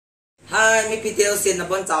Hai mi pitel sen na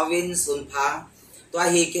bon chawin sun pha to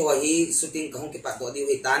hi ke wa hi shooting Kamu Apat to diu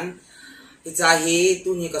hitan hi cha hi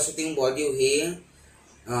tu ni ka shooting ball diu hi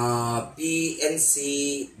PNC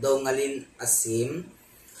dongalin asim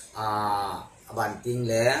abanting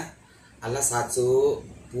le ala sa chu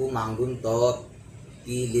pu mangdun to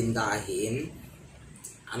pi linda hin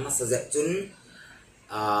ama sa chun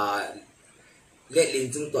le lin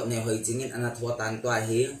chung to ne hoi jingin ana thwa tan to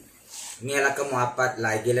hi ngela Kamu Apat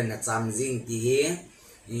lai gelan na cham jing ti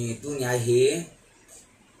hi tu nya hi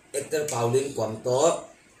actor Paulin kom to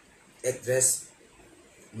actress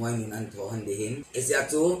moi mun an tho han dehin esia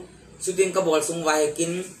chu shooting ka bol sung wa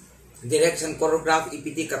hekin direction choreograph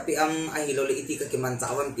ipiti ka pi am a hilole iti ka kiman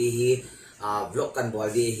chawan ti hi vlog kan bol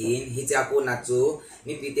de hin hi cha ko na chu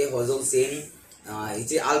mi pite hojong sin hi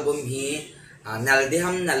chi album hi nal de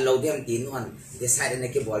ham nal lo de ham tin hon decide na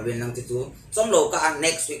ke bol ben nang chu chom lo ka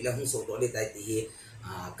next week la hung so do de tai ti hi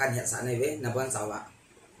kan hya sa nei ve na bon chawa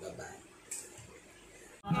bye bye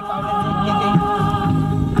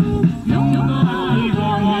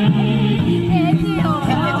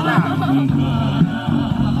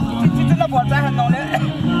bột ra hàng nông đấy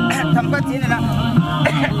thầm cái gì này là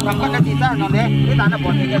thầm cái gì ra hàng nông đấy cái ta nó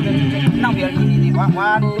bột thì cái nông biển thì quá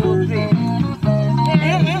one two three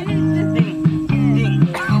ding ding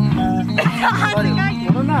sorry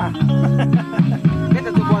nó na cái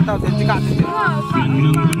tụi bột tao sẽ chỉ cắt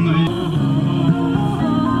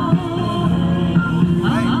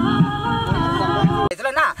thế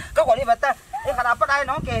là na các quản lý vật ta cái khả năng bắt ai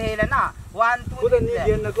nó kề là na one twoคุณนี่เ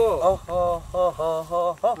ย็นนะก็ oh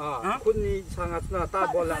คุณนี่ช่างอัศนาตา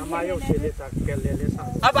บอลละมาโยเชเลสักเกลเลสัก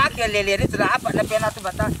apa ke le le itu lah apa na pena tu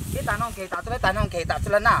bata kita nong ke ta tu ta nong ke ta tu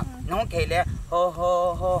na nong ke le ho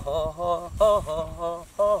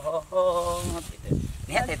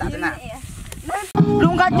ni te ta tu na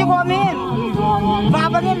lung ka ji ko min ba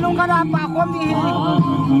ba ni lung ka na pa ko mi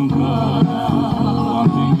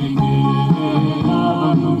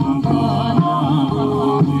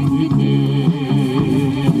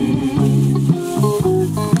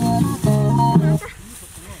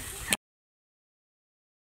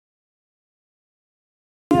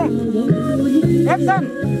Action!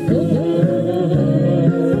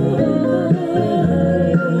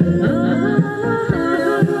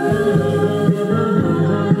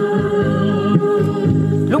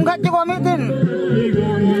 Lungkat juga mitin.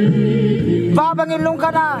 Ba bangin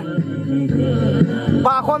lungkat na.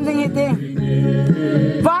 Ba kom sing iti.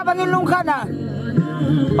 Ba bangin lungkat na.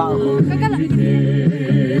 Ba.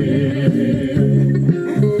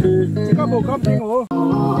 Jika bukan bingung.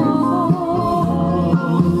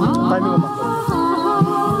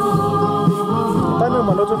 Tayo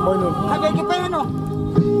mo 좀 뭐이는. Kaya kita ano?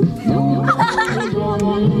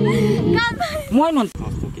 뭐이는?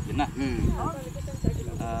 Kita na.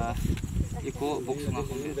 Iko boxing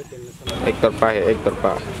ako dito. Ektor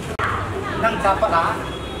pa. Nang dapat ah.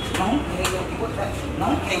 Nong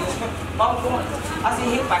kayo. Bao ko. Asi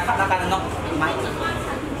hi pa ka kan no. Mai.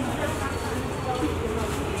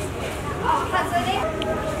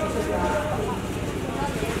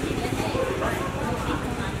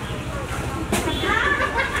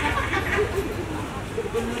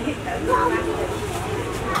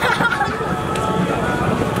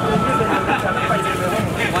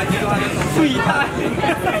 Sweet.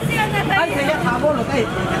 Ai saya thabo lo kai.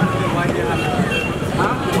 Ha?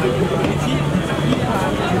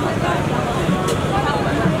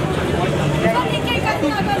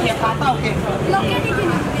 Dia patau ke. Loke di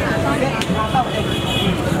sini. Patau ke.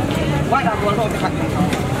 Wah dah dua lo dekat.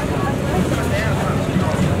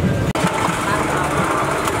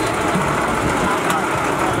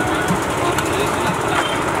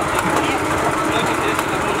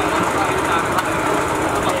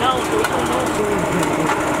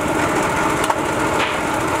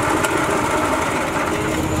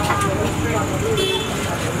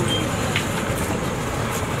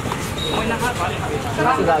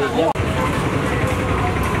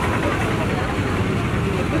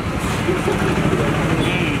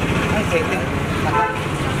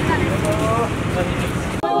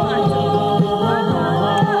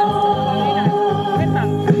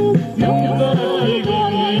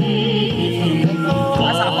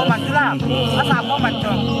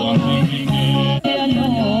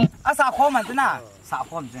 Asa kho man tu na sa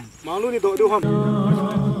kho man chen Malu ni do ham.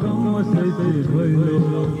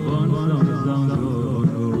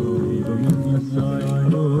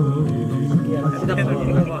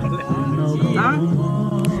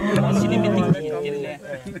 sini meeting le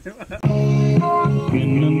Hãy subscribe cho kênh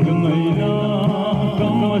Ghiền Mì Gõ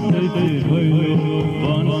để không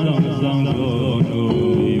bỏ lỡ những video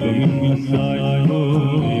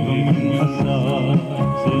hấp dẫn.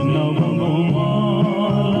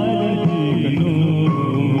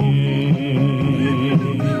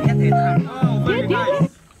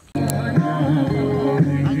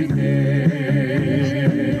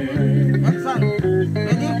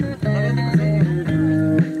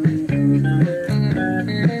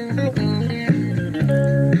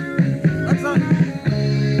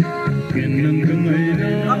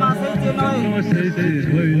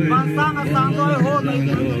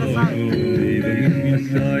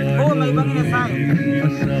 Oh, may bangin na sai.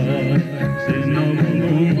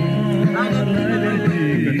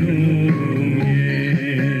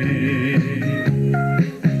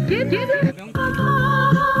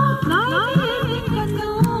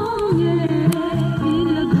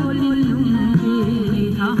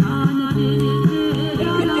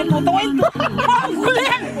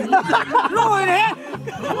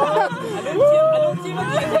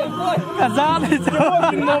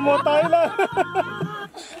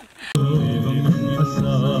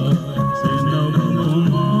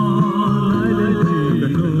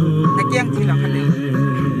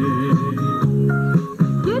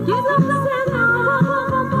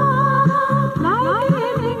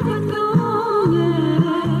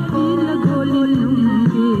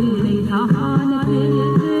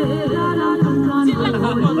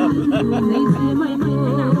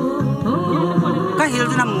 Cái hiểu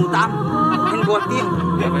cho nằm ngủ tạm nên buồn tim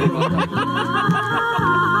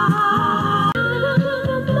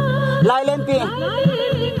lại lên kìa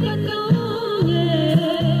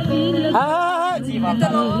đi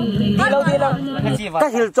lâu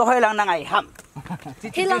cái hiểu cho hơi lăng năng ngày hầm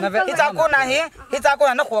hi cha cô này hi cha cô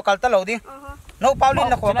này nó khổ cả lâu đi nó bao lên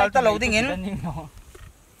nó khổ cả lâu đi nghìn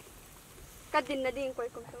cái din na din quay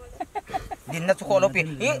cùng thôi din na chú lâu pi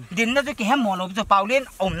din na chú cái hem mòn lâu chú bao lên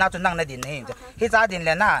nào chú năng na din này hi cha din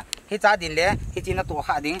lên na hi cha din lên hi chỉ na tổ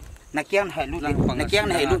khá đi na kiang hay lút đi na kiang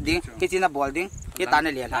hay lút đi hi chỉ na ball đi hi ta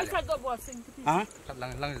na liền hả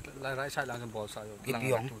lại sai là ball sai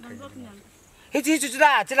hi chỉ chú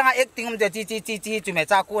ra chỉ là hai acting om chỉ chú mẹ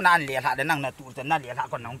cha cô na ăn liền hạ để năng na tụ cho na liền hạ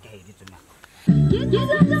còn nóng kề đi chú mẹ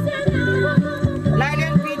lại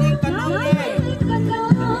lên pi đi còn nóng kề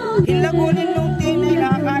hin la cô lên nông tin này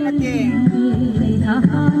là khá là tiền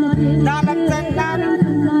ta làm chân đan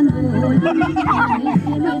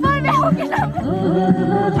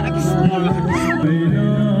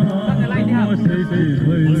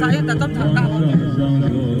saya tetap cakap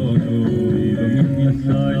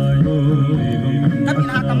tapi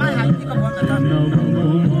nak kemana hari ini kamu akan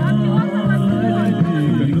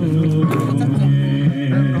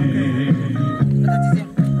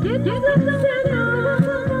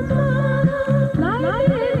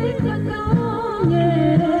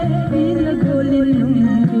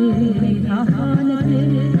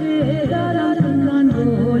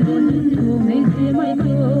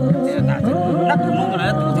action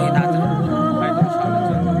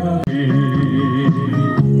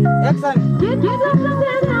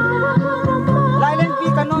lại lên pi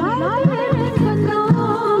canon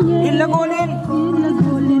in la golin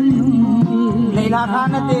này là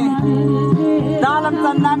khan nè đã làm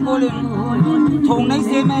chân nan golin thùng này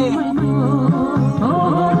xem này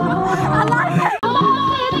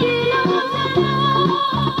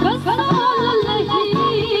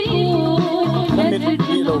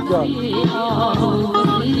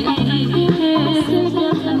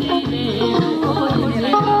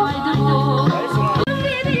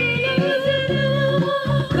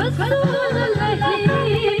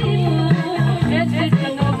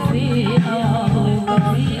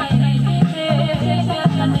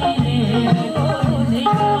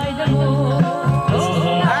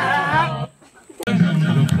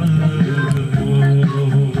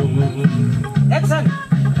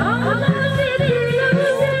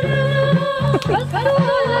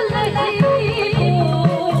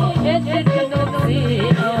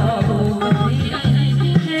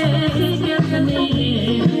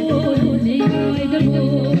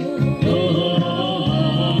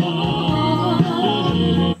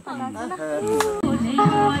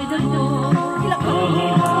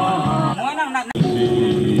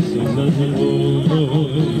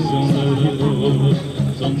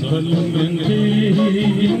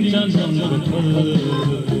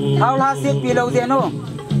Thao la siết pi lâu diện ô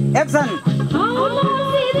action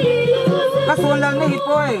các xuân lần này hít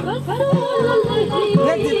bôi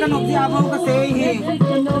hết dịch căn hộp gì à vô cái xe hi